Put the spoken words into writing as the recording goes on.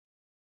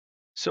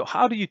So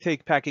how do you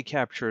take packet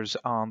captures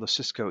on the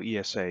Cisco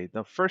ESA?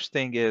 The first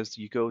thing is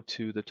you go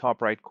to the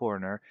top right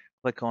corner,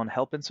 click on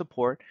Help and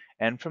Support,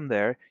 and from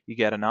there you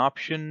get an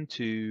option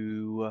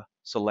to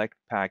select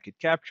packet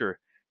capture.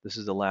 This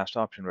is the last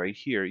option right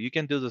here. You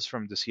can do this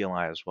from the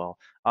CLI as well.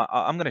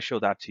 I'm going to show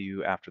that to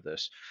you after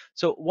this.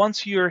 So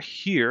once you're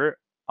here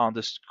on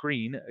the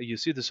screen, you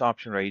see this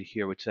option right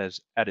here which says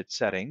Edit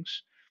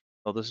Settings.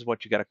 So this is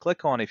what you got to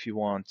click on if you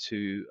want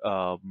to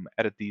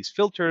edit these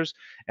filters.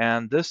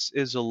 And this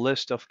is a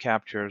list of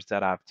captures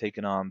that I've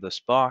taken on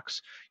this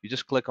box. You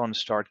just click on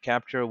Start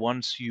Capture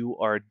once you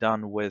are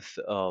done with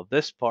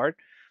this part.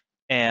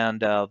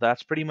 And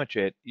that's pretty much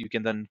it. You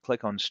can then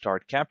click on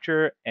Start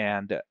Capture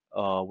and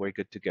we're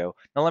good to go.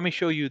 Now let me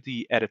show you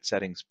the edit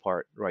settings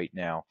part right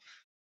now.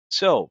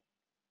 So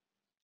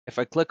if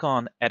I click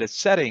on Edit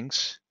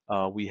Settings,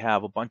 we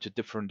have a bunch of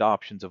different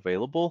options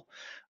available.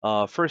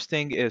 First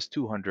thing is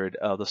 200,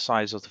 the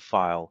size of the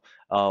file.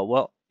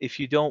 Well, if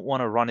you don't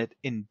want to run it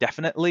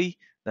indefinitely,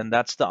 then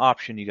that's the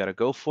option you got to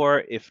go for.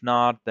 If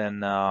not,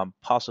 then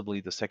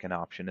possibly the second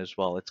option as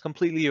well. It's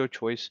completely your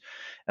choice.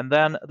 And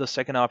then the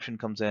second option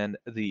comes in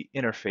the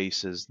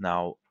interfaces.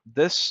 Now,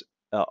 this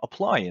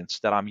appliance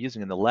that I'm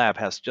using in the lab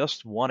has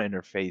just one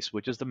interface,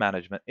 which is the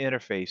management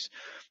interface.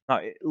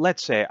 Now,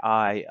 let's say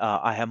I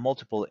have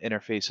multiple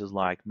interfaces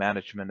like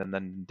management and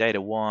then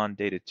data 1,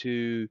 data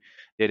 2,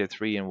 data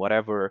 3, and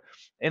whatever.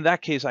 In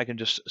that case, I can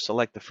just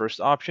select the first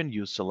option,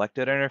 use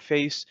selected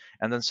interface,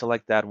 and then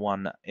select that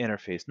one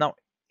interface. Now,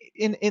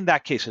 in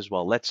that case as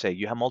well, let's say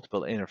you have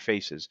multiple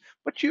interfaces,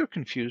 but you're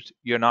confused,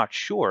 you're not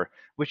sure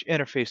which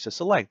interface to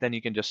select, then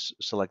you can just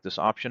select this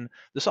option.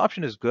 This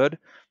option is good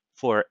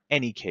for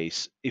any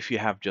case. If you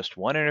have just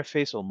one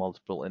interface or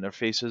multiple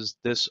interfaces,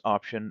 this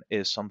option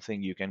is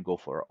something you can go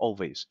for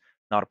always,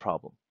 not a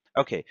problem.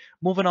 Okay,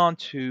 moving on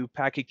to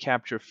packet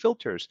capture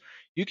filters.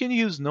 You can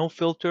use no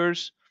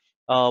filters.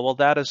 Well,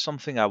 that is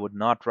something I would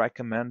not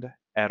recommend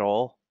at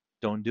all.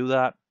 Don't do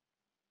that.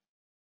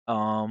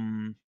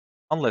 Um,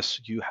 unless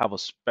you have a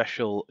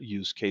special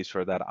use case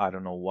for that. I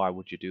don't know why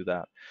would you do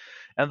that.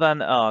 And then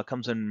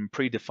comes in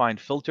predefined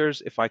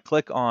filters. If I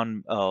click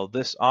on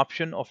this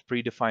option of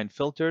predefined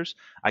filters,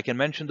 I can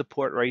mention the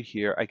port right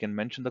here. I can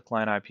mention the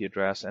client IP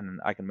address,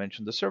 and I can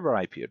mention the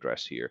server IP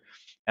address here.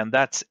 And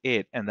that's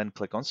it. And then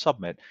click on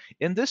submit.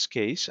 In this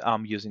case,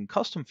 I'm using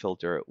custom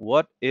filter.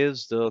 What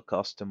is the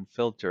custom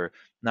filter?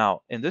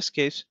 Now, in this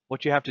case,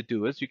 what you have to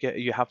do is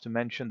you have to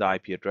mention the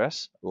IP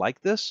address like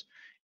this.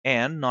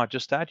 And not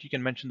just that, you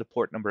can mention the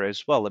port number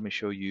as well. Let me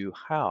show you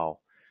how.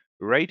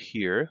 Right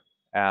here,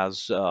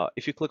 as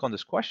if you click on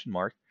this question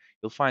mark,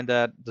 you'll find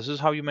that this is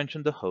how you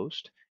mention the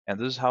host, and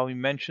this is how you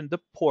mention the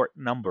port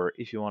number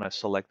if you want to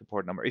select the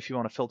port number. If you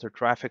want to filter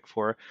traffic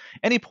for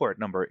any port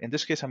number, in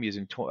this case I'm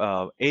using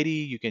 80,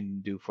 you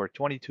can do for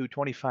 22,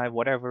 25,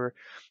 whatever.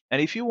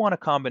 And if you want a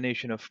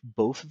combination of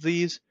both of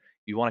these,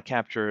 you want to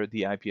capture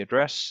the IP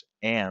address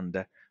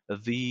and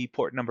the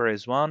port number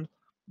as well,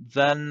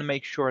 then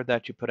make sure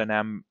that you put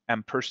an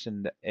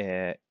ampersand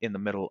in the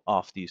middle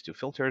of these two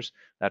filters.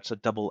 That's a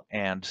double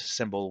and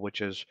symbol,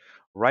 which is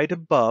right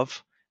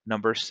above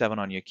number 7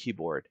 on your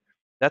keyboard.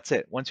 That's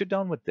it. Once you're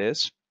done with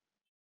this,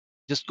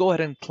 just go ahead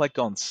and click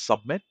on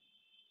Submit.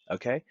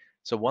 Okay.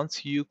 So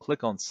once you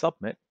click on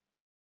Submit,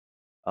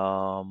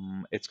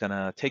 it's going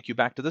to take you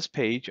back to this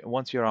page. And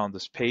once you're on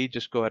this page,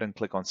 just go ahead and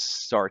click on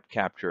Start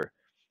Capture.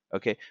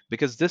 Okay.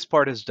 Because this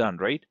part is done,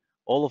 right?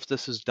 All of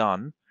this is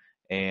done.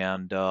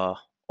 And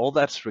all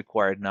that's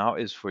required now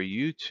is for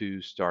you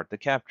to start the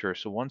capture.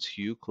 So once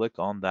you click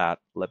on that,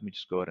 let me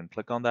just go ahead and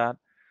click on that.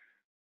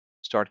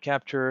 Start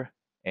capture,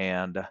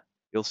 and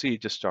you'll see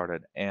it just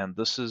started. And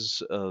this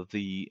is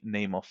the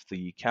name of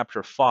the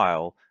capture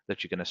file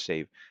that you're going to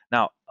save.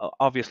 Now,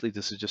 obviously,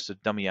 this is just a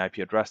dummy IP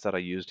address that I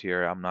used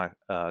here. I'm not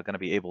going to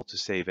be able to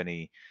save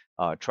any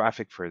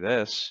traffic for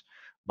this.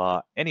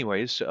 But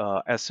anyways,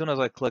 as soon as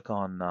I click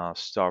on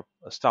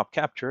stop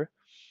capture,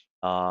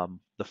 the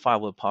file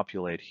will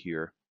populate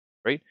here,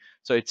 right?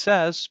 So it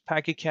says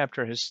packet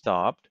capture has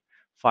stopped.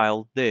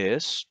 File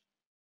this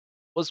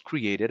was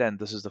created, and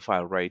this is the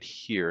file right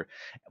here.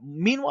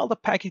 Meanwhile, the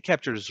packet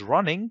capture is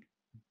running.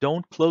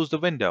 Don't close the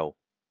window.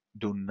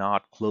 Do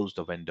not close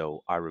the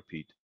window, I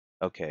repeat.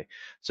 Okay,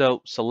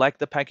 so select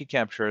the packet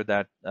capture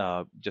that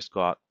just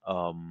got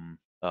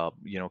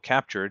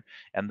captured,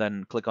 and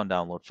then click on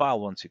download file.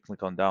 Once you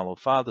click on download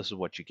file, this is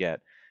what you get.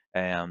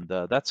 And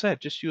that's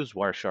it. Just use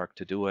Wireshark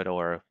to do it,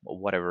 or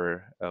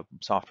whatever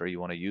software you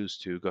want to use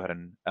to go ahead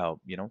and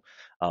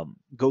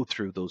go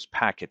through those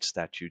packets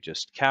that you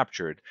just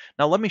captured.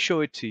 Now let me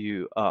show it to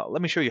you.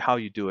 Let me show you how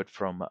you do it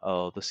from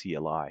the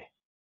CLI.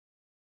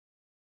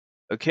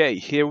 Okay,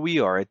 here we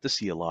are at the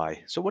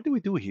CLI. So what do we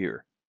do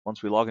here?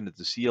 Once we log into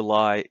the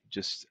CLI,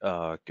 just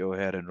go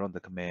ahead and run the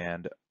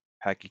command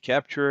packet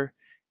capture,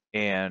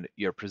 and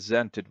you're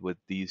presented with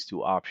these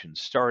two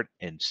options, start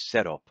and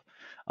setup.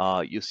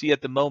 You see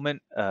at the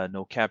moment,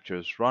 no capture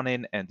is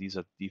running, and these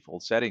are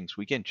default settings.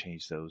 We can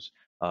change those.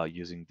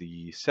 using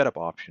the setup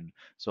option.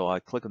 So I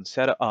click on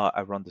setup,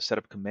 I run the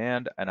setup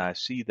command, and I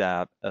see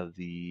that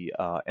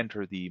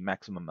enter the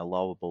maximum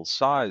allowable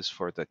size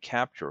for the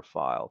capture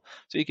file.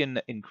 So you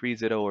can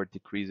increase it or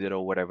decrease it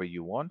or whatever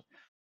you want.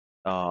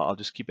 I'll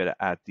just keep it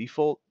at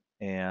default.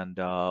 And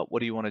what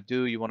do you want to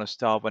do? You want to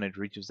stop when it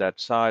reaches that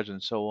size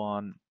and so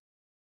on.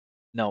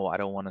 No, I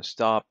don't want to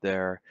stop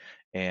there.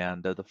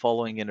 And the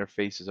following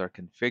interfaces are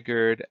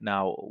configured.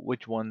 Now,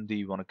 which one do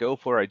you want to go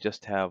for? I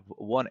just have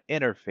one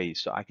interface,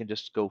 so I can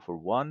just go for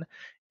one.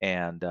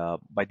 And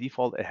by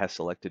default, it has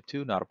selected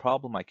two, not a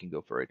problem. I can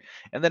go for it.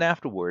 And then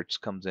afterwards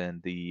comes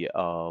in the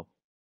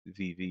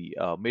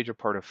major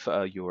part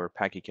of your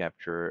packet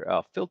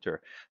capture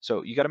filter.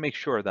 So you got to make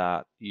sure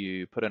that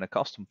you put in a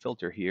custom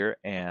filter here,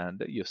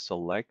 and you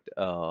select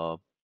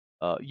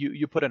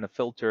you put in a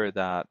filter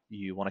that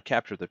you want to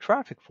capture the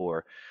traffic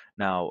for.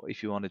 Now,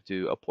 if you want to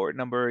do a port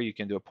number, you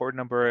can do a port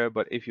number,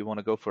 but if you want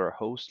to go for a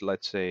host,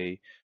 let's say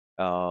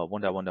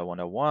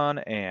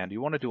 1.1.1.1, and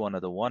you want to do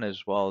another one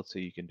as well, so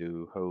you can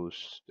do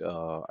host,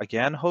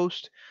 again,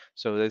 host.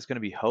 So there's going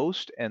to be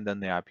host and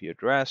then the IP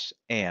address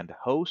and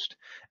host.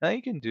 Now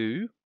you can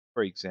do,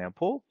 for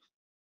example,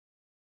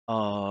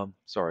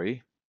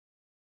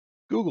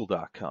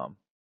 google.com.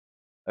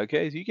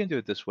 Okay, so you can do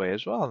it this way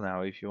as well.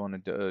 Now, if you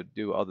want to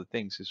do other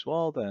things as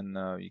well, then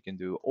you can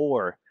do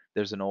or.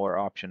 There's an or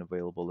option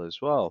available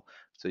as well.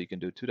 So you can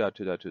do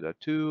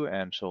 2.2.2.2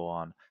 and so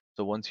on.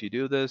 So once you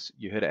do this,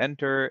 you hit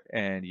enter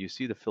and you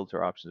see the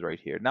filter options right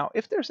here. Now,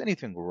 if there's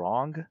anything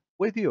wrong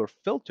with your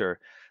filter,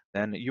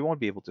 then you won't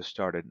be able to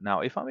start it.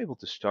 Now, if I'm able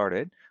to start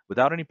it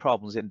without any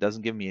problems and it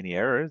doesn't give me any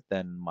errors,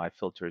 then my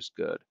filter is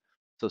good.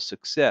 So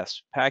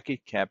success,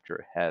 packet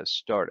capture has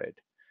started.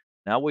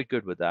 Now we're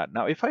good with that.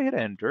 Now, if I hit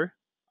enter,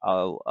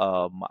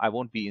 I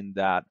won't be in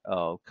that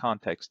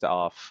context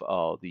of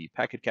the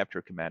packet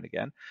capture command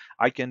again.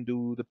 I can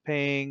do the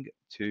ping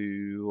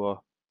to,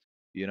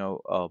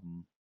 what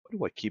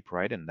do I keep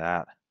right in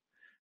that?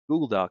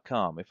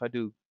 Google.com. If I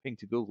do ping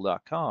to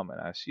Google.com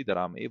and I see that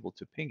I'm able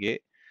to ping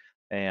it,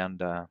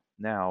 and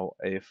now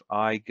if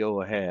I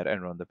go ahead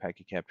and run the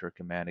packet capture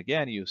command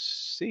again, you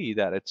see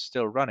that it's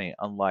still running,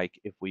 unlike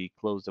if we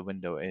close the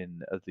window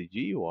in the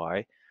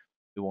GUI,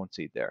 you won't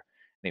see it there.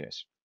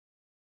 Anyways.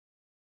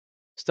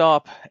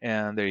 Stop,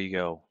 and there you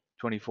go.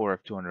 24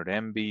 of 200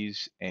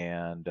 MBs,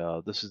 and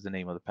this is the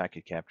name of the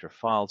packet capture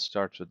file.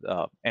 Starts with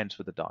ends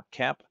with a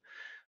 .cap.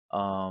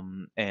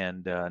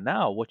 And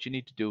now what you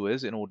need to do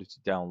is, in order to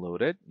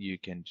download it, you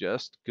can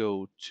just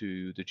go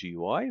to the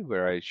GUI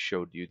where I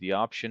showed you the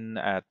option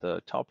at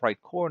the top right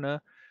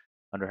corner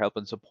under Help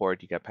and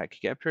Support. You got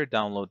packet capture.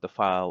 Download the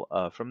file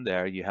from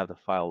there. You have the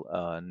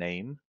file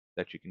name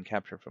that you can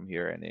capture from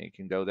here, and you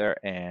can go there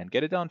and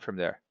get it done from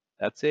there.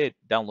 That's it.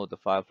 Download the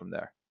file from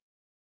there.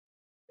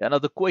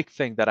 Another quick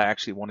thing that I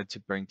actually wanted to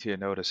bring to your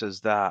notice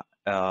is that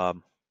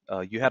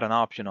you had an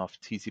option of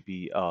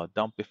TCP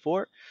dump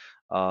before.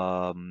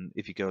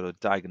 If you go to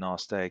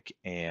diagnostic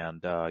and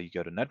you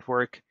go to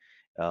network,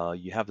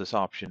 you have this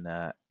option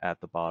at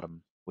the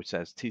bottom which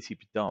says TCP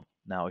dump.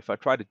 Now, if I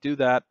try to do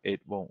that,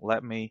 it won't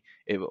let me.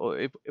 It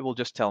will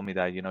just tell me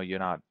that you're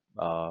not.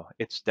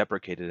 It's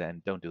deprecated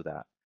and don't do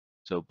that.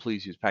 So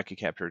please use packet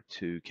capture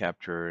to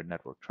capture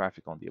network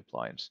traffic on the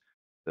appliance.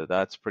 So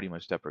that's pretty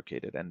much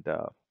deprecated, and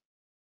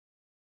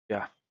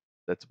yeah,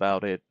 that's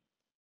about it.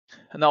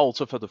 And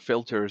also for the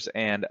filters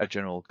and a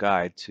general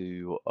guide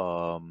to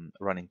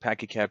running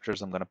packet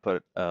captures, I'm going to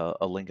put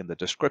a link in the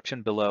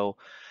description below.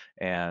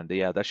 And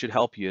yeah, that should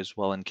help you as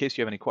well. In case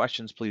you have any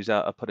questions, please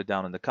put it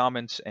down in the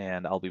comments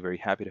and I'll be very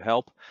happy to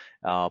help.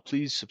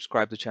 Please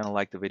subscribe to the channel,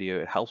 like the video.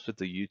 It helps with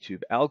the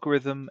YouTube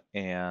algorithm.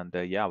 And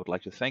yeah, I would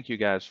like to thank you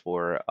guys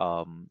for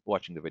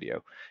watching the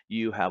video.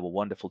 You have a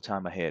wonderful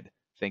time ahead.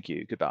 Thank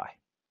you. Goodbye.